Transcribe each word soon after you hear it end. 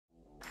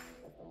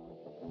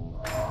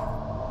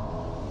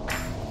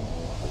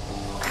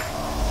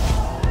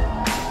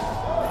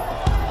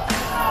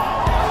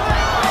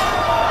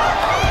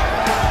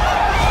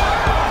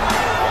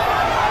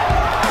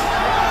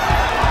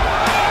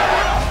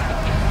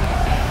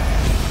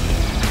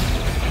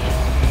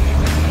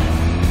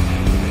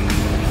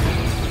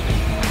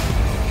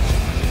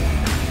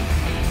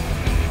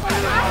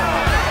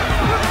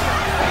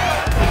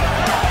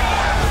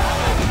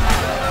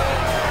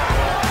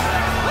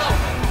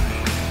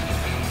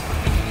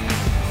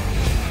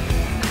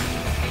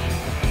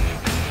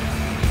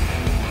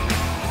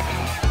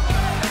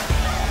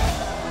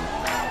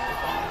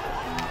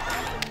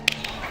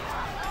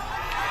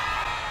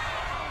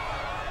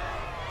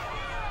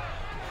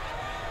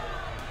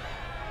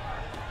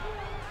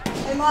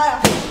Hey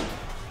Maya,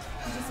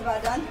 you just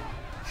about done?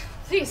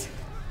 Please,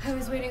 I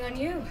was waiting on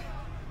you.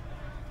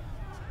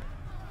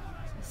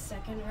 A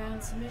second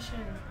round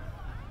submission.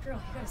 Girl,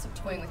 you gotta stop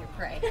toying with your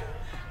prey.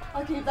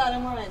 I'll keep that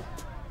in mind.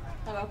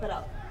 Now wrap it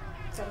up.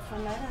 Got a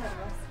fun night ahead of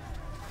us.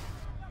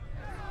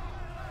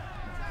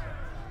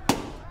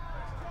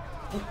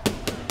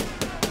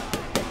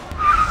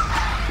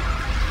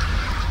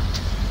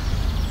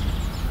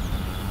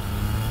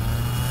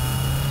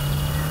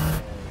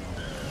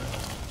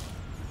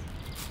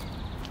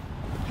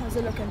 How's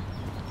it looking?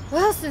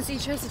 Well, since you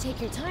chose to take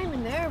your time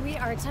in there, we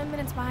are 10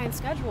 minutes behind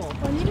schedule.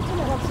 Well, I need to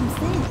come up some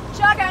steam.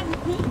 Shotgun!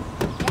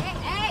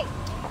 Hey!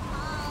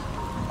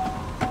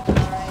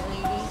 Alright,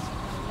 ladies.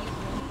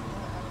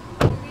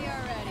 We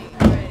are ready.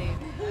 I'm ready.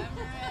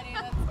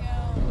 Let's go.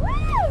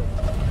 Woo!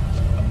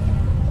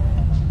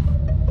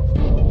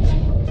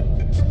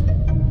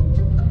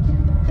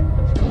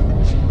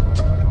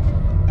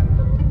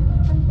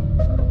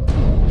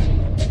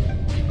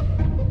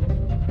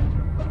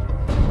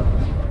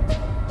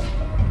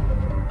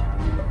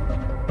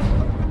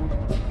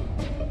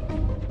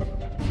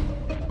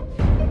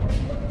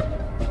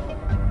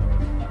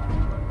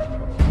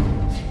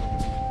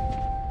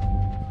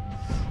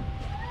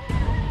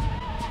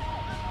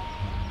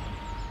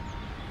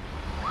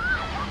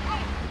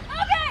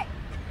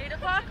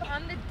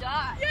 On the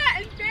dot. Yeah,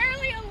 and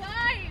barely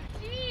alive!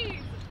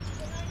 Jeez!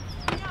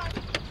 We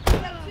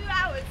have 2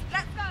 hours.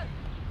 Let's go.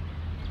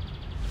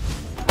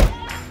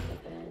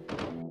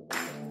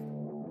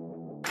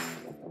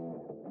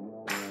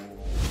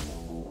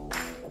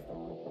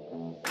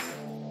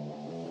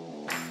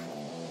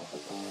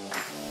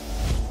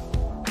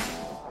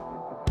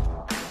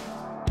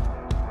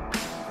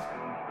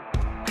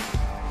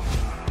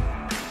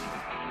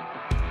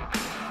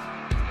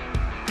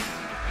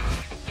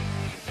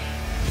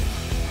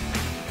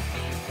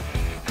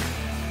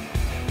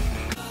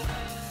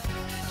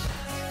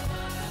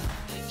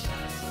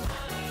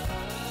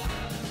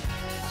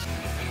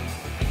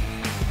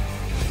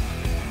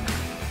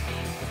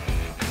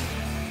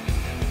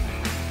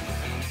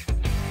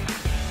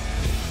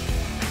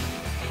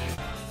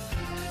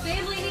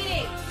 Family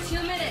meeting,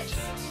 2 minutes.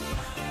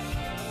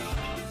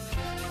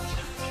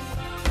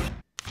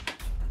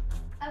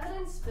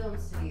 Evidence Film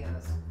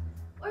Studios,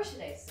 or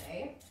should I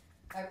say,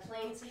 our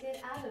plane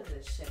ticket out of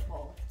this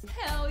shithole.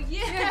 Hell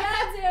yeah.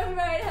 You're goddamn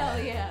right, hell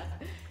yeah.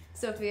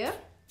 Sophia,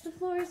 the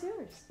floor is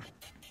yours.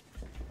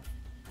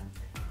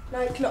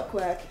 Night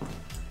clockwork.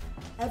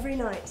 Every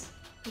night,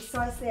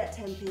 precisely at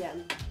 10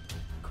 p.m.,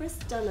 Chris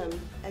Dunham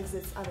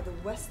exits out of the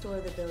west door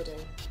of the building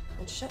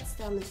and shuts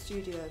down the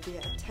studio via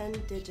a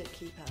 10-digit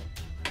keypad.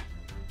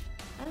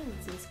 And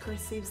since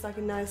Chris seems like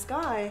a nice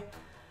guy,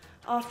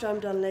 after I'm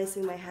done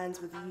lacing my hands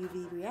with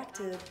UV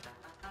reactive,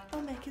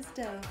 I'll make his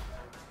day.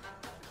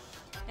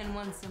 And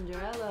once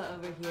Cinderella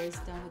over here is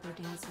done with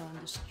her dance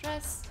on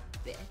distress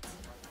bit,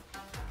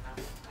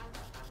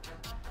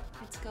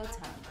 it's go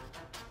time.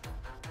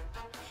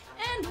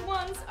 And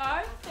once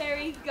our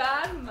fairy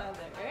godmother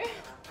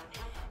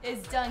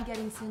is done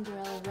getting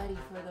Cinderella ready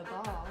for the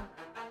ball,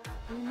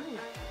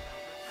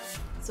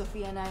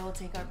 Sophia and I will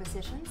take our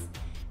positions,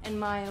 and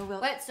Maya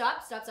will— Wait,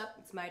 stop.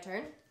 It's my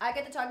turn. I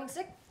get the talking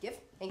stick.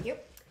 Thank you.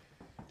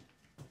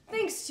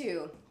 Thanks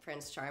to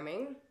Prince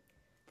Charming,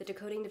 the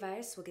decoding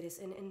device will get us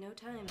in no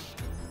time.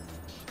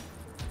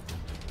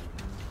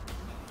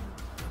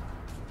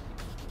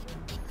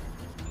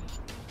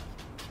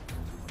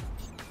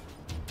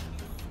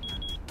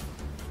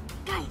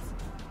 Guys!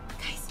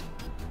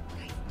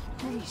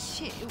 Holy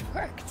shit, it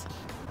worked!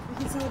 We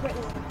can celebrate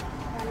now.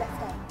 Now let's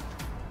go.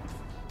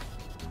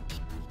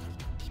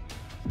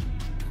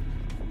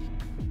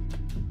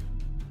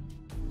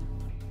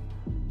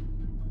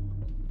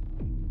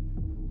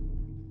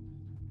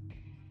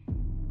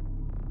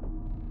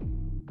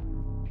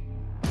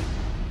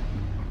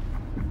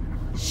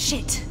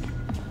 Shit!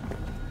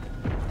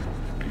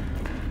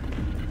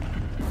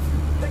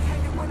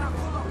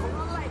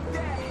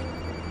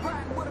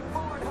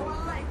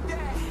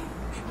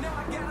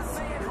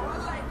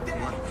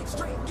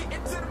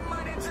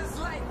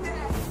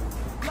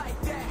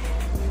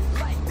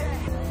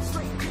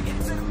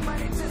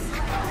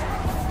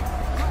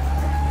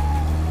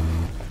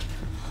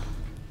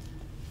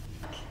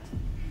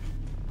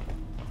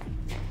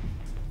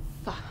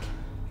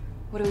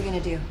 What are we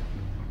gonna do?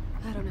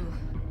 I don't know.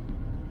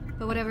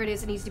 But whatever it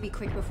is, it needs to be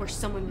quick before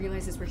someone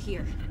realizes we're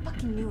here.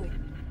 Fucking knew it.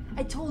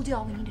 I told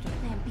y'all we needed a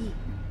plan B.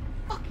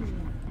 Fucking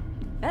knew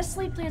it. Best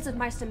laid plans of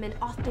mice and men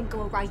often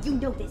go awry. You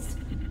know this.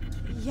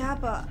 Yeah,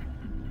 but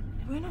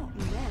we're not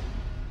men.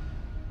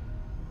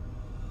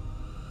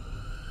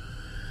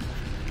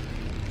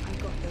 I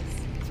got this.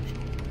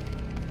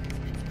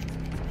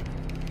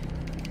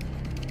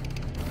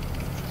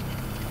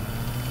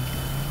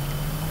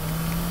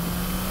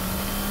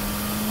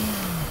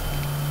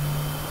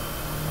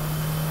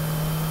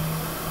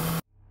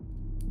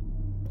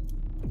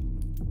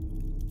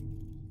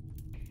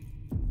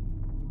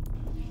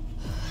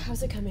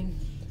 How's it coming?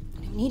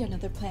 don't need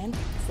another plan.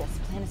 This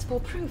plan is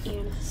foolproof.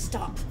 Anna,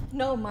 stop.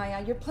 No,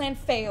 Maya, your plan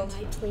failed.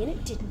 My plan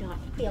did not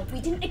fail.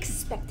 We didn't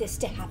expect this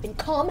to happen.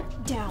 Calm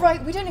down.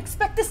 Right, we didn't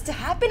expect this to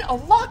happen. A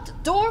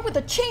locked door with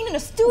a chain in a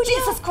studio?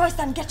 Jesus Christ,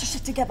 then get your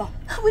shit together.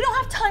 We don't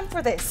have time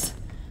for this.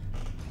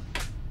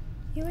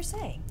 You were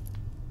saying?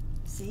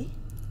 See?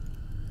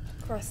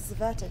 Crisis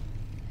averted.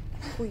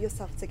 Pull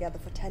yourself together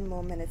for 10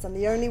 more minutes, and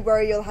the only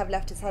worry you'll have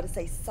left is how to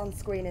say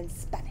sunscreen in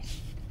Spanish.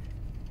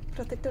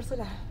 Protector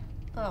solar.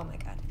 Oh my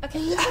god.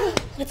 Okay,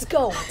 let's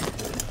go.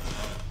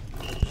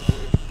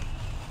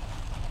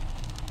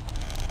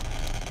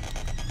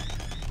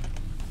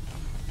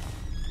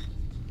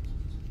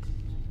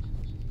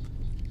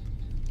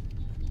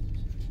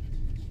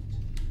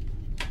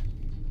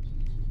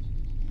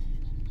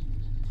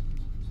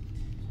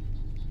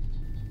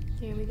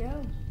 Here we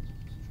go.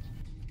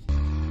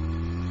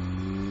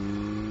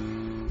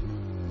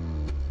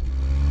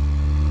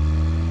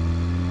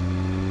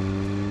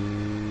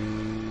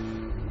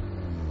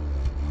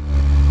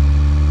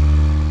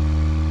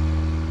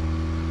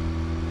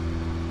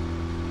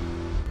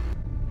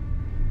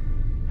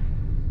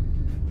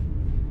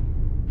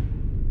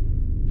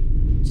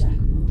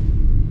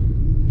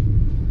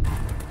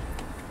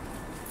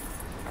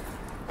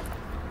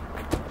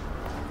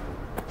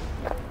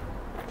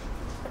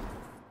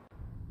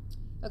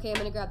 Okay, I'm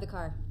gonna grab the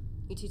car.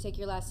 You two take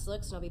your last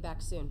licks and I'll be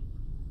back soon.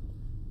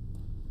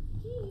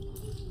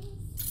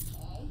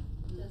 Okay,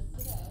 just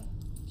today.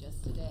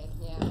 Just today,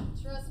 yeah.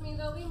 Trust me,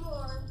 there'll be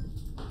more.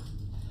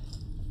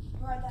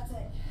 Alright, that's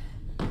it.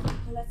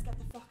 Now let's get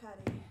the fuck out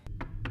of here.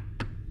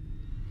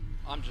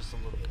 I'm just a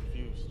little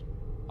confused.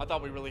 I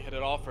thought we really hit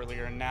it off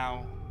earlier, and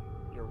now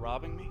you're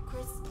robbing me?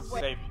 Chris,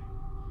 wait. Save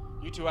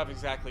it. You two have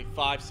exactly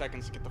 5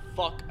 seconds to get the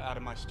fuck out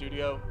of my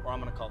studio, or I'm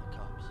gonna call the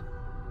cops.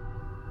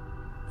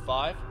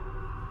 5,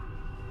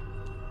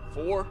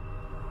 4,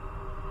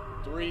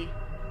 3,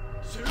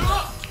 2.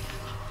 Grab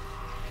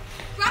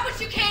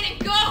what you can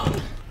and go!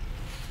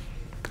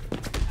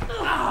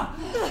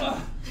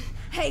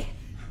 Hey,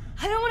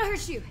 I don't want to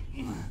hurt you.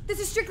 This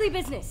is strictly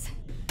business.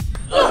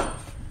 Don't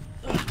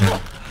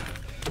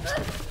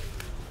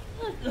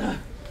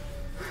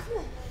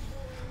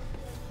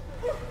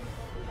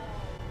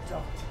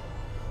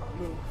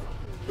move.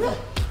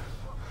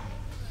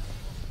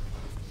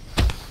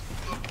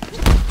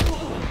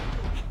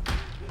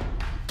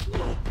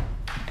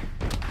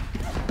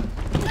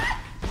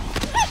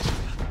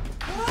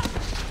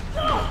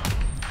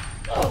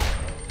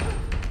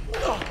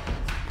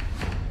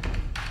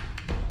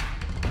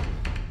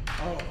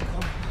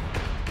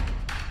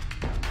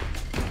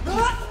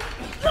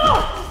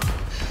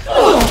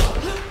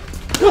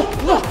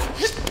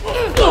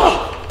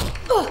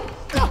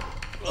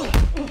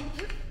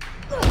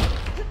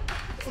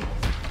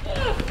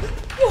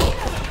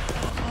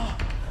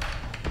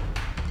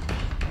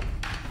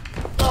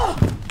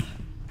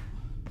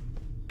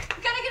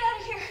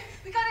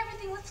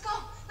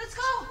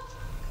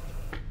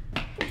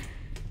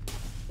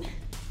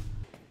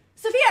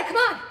 Sophia, come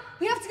on!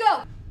 We have to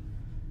go!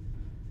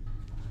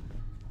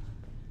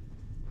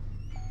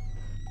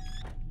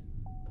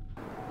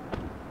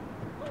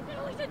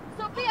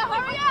 Sophia,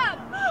 hurry up!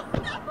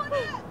 Stop on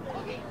it!